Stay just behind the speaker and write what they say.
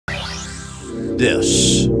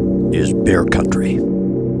This is Bear Country.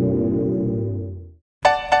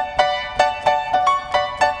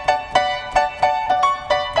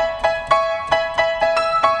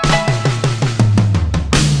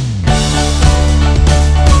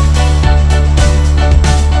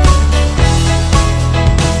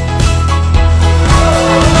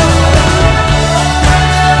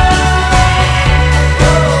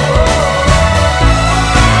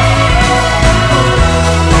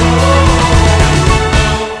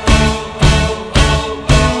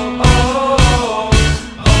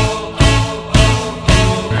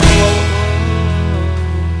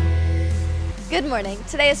 Good morning.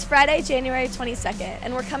 Today is Friday, January 22nd,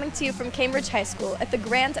 and we're coming to you from Cambridge High School at the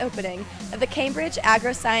grand opening of the Cambridge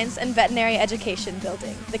Agriscience and Veterinary Education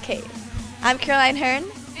Building, the CAVE. I'm Caroline Hearn.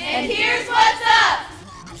 And here's what's up!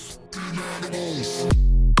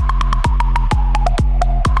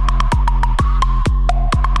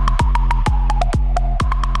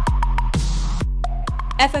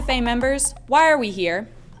 FFA members, why are we here?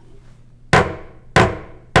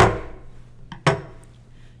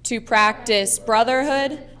 To practice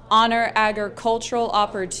brotherhood, honor agricultural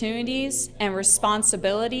opportunities and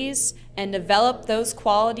responsibilities, and develop those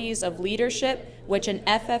qualities of leadership which an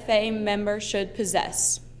FFA member should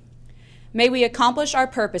possess. May we accomplish our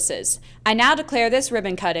purposes. I now declare this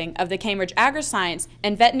ribbon cutting of the Cambridge Agriscience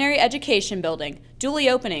and Veterinary Education Building duly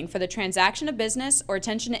opening for the transaction of business or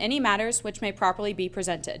attention to any matters which may properly be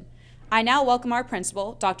presented. I now welcome our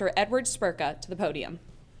principal, Dr. Edward Spurka, to the podium.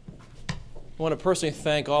 I want to personally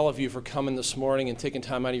thank all of you for coming this morning and taking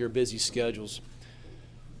time out of your busy schedules.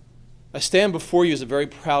 I stand before you as a very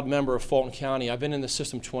proud member of Fulton County. I've been in the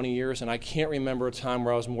system 20 years, and I can't remember a time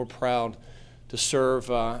where I was more proud to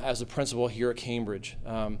serve as a principal here at Cambridge.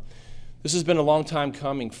 This has been a long time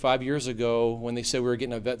coming. 5 years ago, when they said we were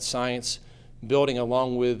getting a vet science building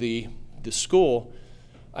along with the school,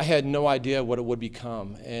 I had no idea what it would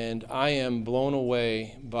become, and I am blown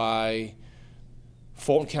away by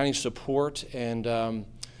Fulton County's support and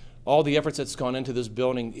all the efforts that's gone into this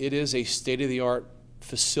building. It is a state-of-the-art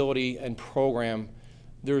facility and program.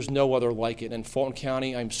 There's no other like it. And Fulton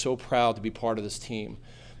County, I'm so proud to be part of this team.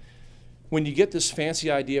 When you get this fancy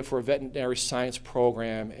idea for a veterinary science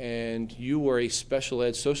program and you were a special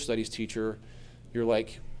ed social studies teacher, you're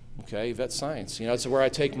like, okay, vet science. You know, it's where I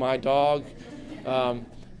take my dog.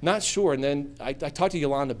 Not sure. And then I talked to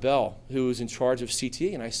Yolanda Bell, who's in charge of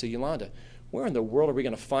CTE, and I said, Yolanda, where in the world are we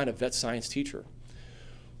going to find a vet science teacher?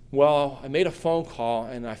 Well, I made a phone call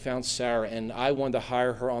and I found Sarah, and I wanted to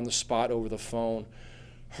hire her on the spot over the phone.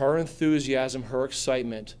 Her enthusiasm, her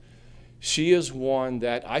excitement, she is one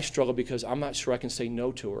that I struggle because I'm not sure I can say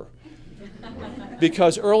no to her.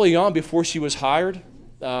 Because early on, before she was hired,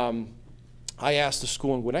 I asked the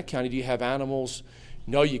school in Gwinnett County, do you have animals?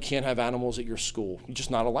 No, you can't have animals at your school. You're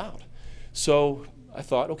just not allowed. So I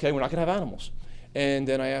thought, okay, we're not going to have animals. And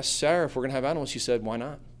then I asked Sarah if we're going to have animals. She said, why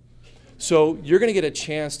not? So you're going to get a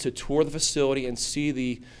chance to tour the facility and see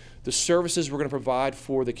the services we're going to provide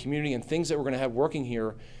for the community and things that we're going to have working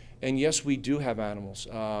here. And yes, we do have animals.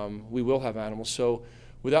 We will have animals. So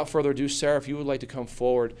without further ado, Sarah, if you would like to come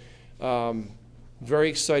forward. Very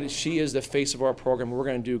excited. She is the face of our program. We're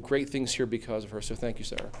going to do great things here because of her. So thank you,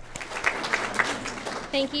 Sarah.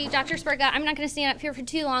 Thank you, Dr. Spurka. I'm not going to stand up here for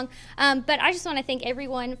too long, but I just want to thank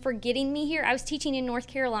everyone for getting me here. I was teaching in North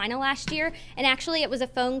Carolina last year, and actually it was a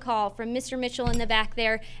phone call from Mr. Mitchell in the back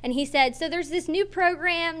there, and he said, so there's this new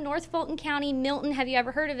program, North Fulton County, Milton, have you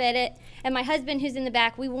ever heard of it? And my husband, who's in the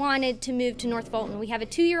back, we wanted to move to North Fulton. We have a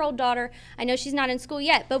 2-year-old daughter. I know she's not in school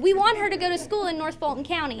yet, but we want her to go to school in North Fulton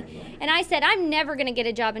County. And I said, I'm never going to get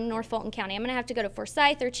a job in North Fulton County. I'm going to have to go to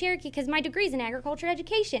Forsyth or Cherokee because my degree's in agriculture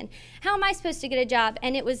education. How am I supposed to get a job?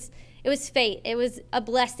 And it was fate. It was a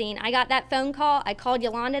blessing. I got that phone call. I called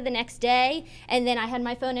Yolanda the next day, and then I had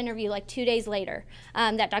my phone interview like 2 days later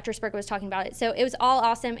that Dr. Spurka was talking about it. So it was all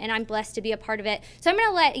awesome, and I'm blessed to be a part of it. So I'm going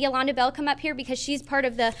to let Yolanda Bell come up here because she's part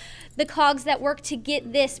of the cogs that work to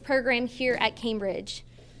get this program here at Cambridge.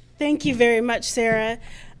 Thank you very much, Sarah.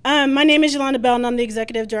 My name is Yolanda Bell, and I'm the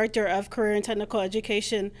Executive Director of Career and Technical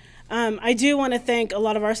Education. I do want to thank a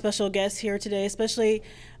lot of our special guests here today, especially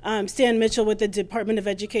Stan Mitchell with the Department of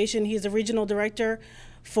Education. He's a regional director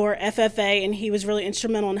for FFA, and he was really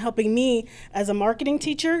instrumental in helping me as a marketing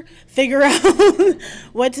teacher figure out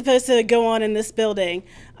what's supposed to go on in this building.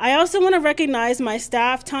 I also want to recognize my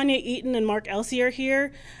staff. Tanya Eaton and Mark Elsey are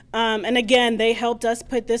here. And again, they helped us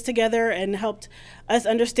put this together and helped us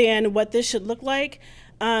understand what this should look like.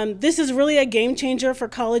 This is really a game changer for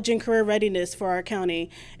college and career readiness for our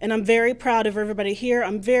county, and I'm very proud of everybody here.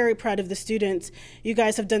 I'm very proud of the students. You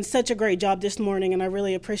guys have done such a great job this morning, and I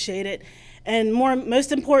really appreciate it. And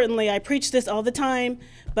most importantly, I preach this all the time,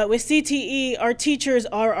 but with CTE, our teachers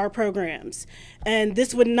are our programs. And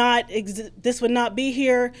this would not be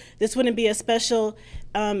here. This wouldn't be as special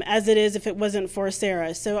as it is if it wasn't for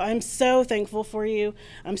Sarah. So I'm so thankful for you.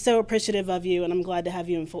 I'm so appreciative of you, and I'm glad to have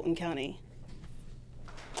you in Fulton County.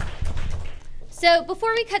 So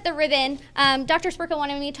before we cut the ribbon, Dr. Spurkle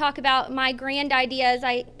wanted me to talk about my grand ideas.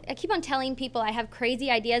 I keep on telling people I have crazy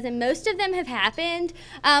ideas, and most of them have happened.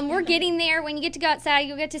 We're getting there. When you get to go outside,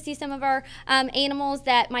 you'll get to see some of our animals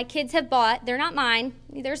that my kids have bought. They're not mine.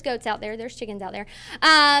 There's goats out there. There's chickens out there.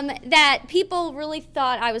 That people really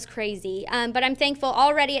thought I was crazy. But I'm thankful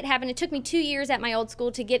already it happened. It took me 2 years at my old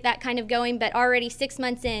school to get that kind of going, but already 6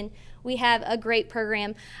 months in, we have a great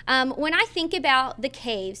program. When I think about the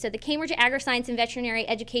CAVE, so the Cambridge Agriscience and Veterinary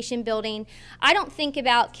Education Building, I don't think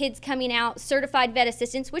about kids coming out certified vet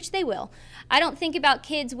assistants, which they will. I don't think about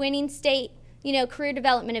kids winning state, career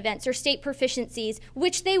development events or state proficiencies,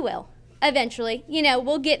 which they will eventually.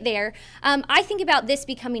 We'll get there. I think about this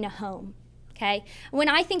becoming a home. Okay. When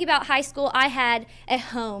I think about high school, I had a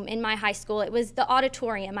home in my high school. It was the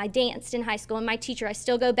auditorium. I danced in high school, and my teacher, I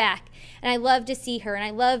still go back, and I love to see her, and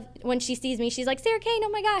I love when she sees me, she's like, Sarah Kane,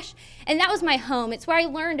 oh my gosh. And that was my home. It's where I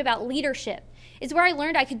learned about leadership. It's where I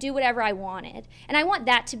learned I could do whatever I wanted. And I want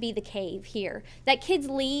that to be the CAVE here, that kids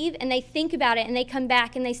leave and they think about it and they come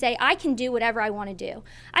back and they say, I can do whatever I want to do.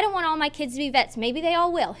 I don't want all my kids to be vets. Maybe they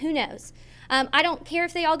all will. Who knows? I don't care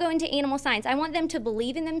if they all go into animal science. I want them to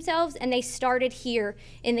believe in themselves, and they started here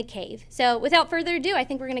in the CAVE. So without further ado, I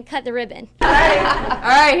think we're going to cut the ribbon. All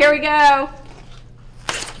right, here we go.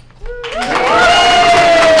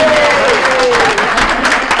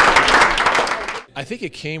 I think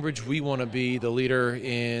at Cambridge we want to be the leader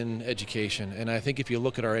in education, and I think if you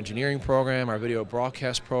look at our engineering program, our video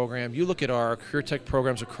broadcast program, you look at our career tech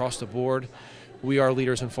programs across the board, we are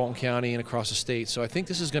leaders in Fulton County and across the state. So I think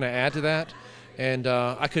this is going to add to that, and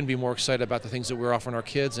I couldn't be more excited about the things that we're offering our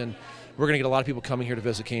kids, and we're going to get a lot of people coming here to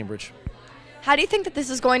visit Cambridge. How do you think that this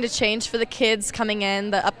is going to change for the kids coming in,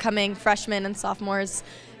 the upcoming freshmen and sophomores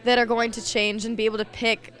that are going to change and be able to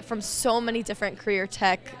pick from so many different career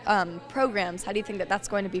tech programs? How do you think that that's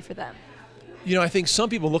going to be for them? I think some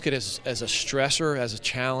people look at it as a stressor, as a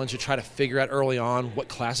challenge to try to figure out early on what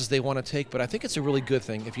classes they want to take, but I think it's a really good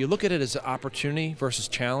thing. If you look at it as an opportunity versus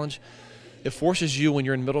challenge, it forces you when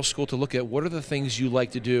you're in middle school to look at what are the things you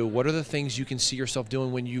like to do, what are the things you can see yourself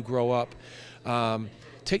doing when you grow up.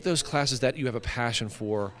 Take those classes that you have a passion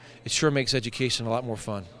for. It sure makes education a lot more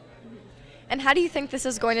fun. And how do you think this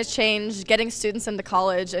is going to change getting students into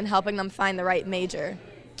college and helping them find the right major?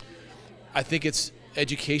 I think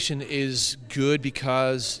education is good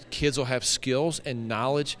because kids will have skills and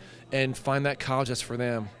knowledge and find that college that's for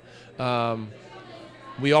them.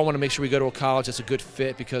 We all want to make sure we go to a college that's a good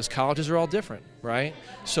fit because colleges are all different, right?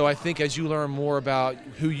 So I think as you learn more about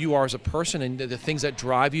who you are as a person and the things that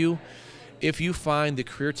drive you, if you find the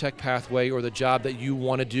career tech pathway or the job that you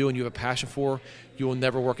want to do and you have a passion for, you will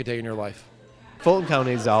never work a day in your life. Fulton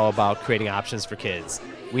County is all about creating options for kids.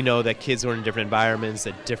 We know that kids are in different environments,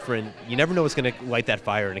 you never know what's going to light that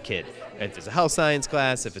fire in a kid. If it's a health science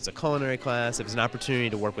class, if it's a culinary class, if it's an opportunity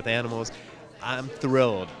to work with animals. I'm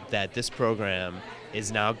thrilled that this program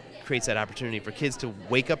creates that opportunity for kids to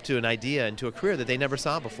wake up to an idea and to a career that they never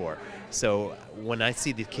saw before. So when I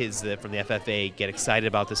see the kids from the FFA get excited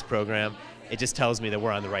about this program, it just tells me that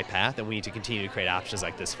we're on the right path and we need to continue to create options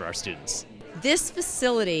like this for our students. This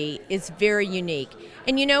facility is very unique,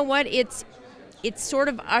 and you know what? It sort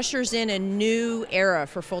of ushers in a new era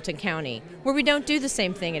for Fulton County, where we don't do the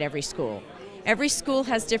same thing at every school. Every school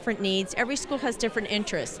has different needs. Every school has different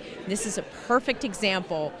interests. This is a perfect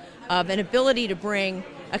example of an ability to bring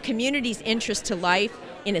a community's interest to life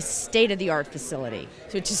in a state-of-the-art facility,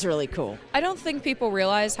 which is really cool. I don't think people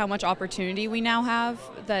realize how much opportunity we now have,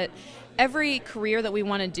 that every career that we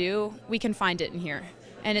want to do, we can find it in here.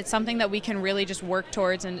 And it's something that we can really just work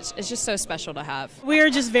towards, and it's just so special to have. We are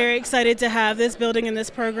just very excited to have this building and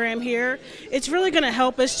this program here. It's really going to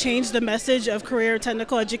help us change the message of career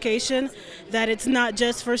technical education, that it's not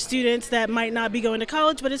just for students that might not be going to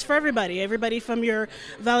college, but it's for everybody from your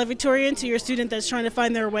valedictorian to your student that's trying to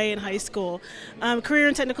find their way in high school. Career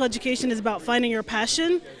and technical education is about finding your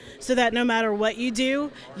passion, so that no matter what you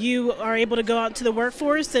do, you are able to go out to the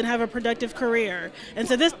workforce and have a productive career. And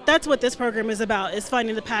so that's what this program is about, is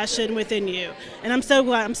finding the passion within you. And I'm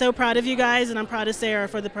so proud of you guys, and I'm proud of Sarah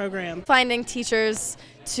for the program. Finding teachers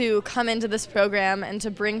to come into this program and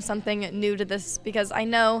to bring something new to this, because I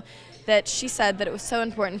know that she said that it was so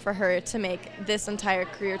important for her to make this entire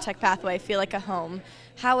career tech pathway feel like a home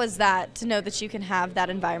How is that to know that you can have that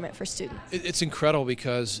environment for students? It's incredible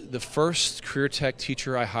because the first career tech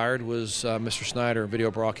teacher I hired was Mr. Snyder,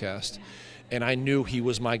 video broadcast. And I knew he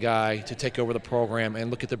was my guy to take over the program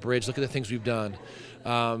and look at the bridge, look at the things we've done.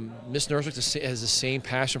 Ms. Nerswick has the same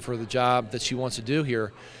passion for the job that she wants to do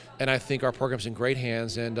here, and I think our program's in great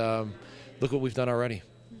hands, and look what we've done already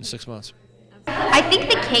in 6 months. I think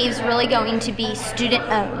the cave's really going to be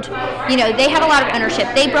student-owned. You know, they have a lot of ownership.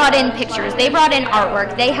 They brought in pictures. They brought in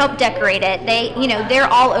artwork. They helped decorate it. They're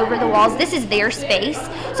all over the walls. This is their space.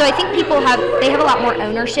 So I think people have a lot more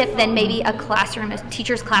ownership than maybe a classroom, a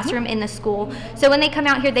teacher's classroom in the school. So when they come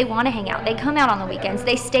out here, they want to hang out. They come out on the weekends.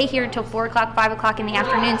 They stay here until 4 o'clock, 5 o'clock in the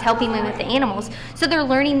afternoons helping me with the animals. So they're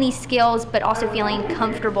learning these skills but also feeling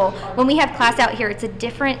comfortable. When we have class out here, it's a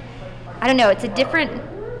different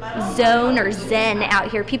zone or zen out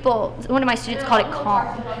here. One of my students called it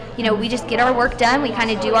calm. You know, we just get our work done, we kind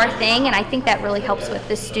of do our thing, and I think that really helps with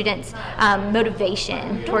the students'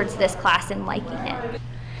 motivation towards this class and liking it.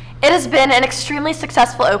 It has been an extremely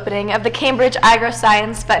successful opening of the Cambridge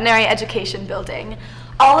Agriscience Veterinary Education Building.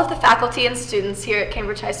 All of the faculty and students here at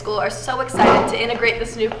Cambridge High School are so excited to integrate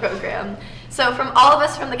this new program. So from all of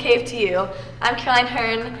us from the Cave to you, I'm Caroline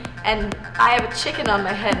Hearn, and I have a chicken on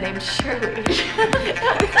my head named Shirley.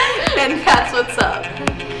 And that's what's up.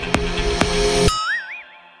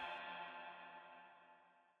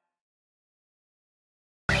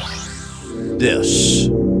 This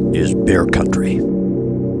is Bear Country.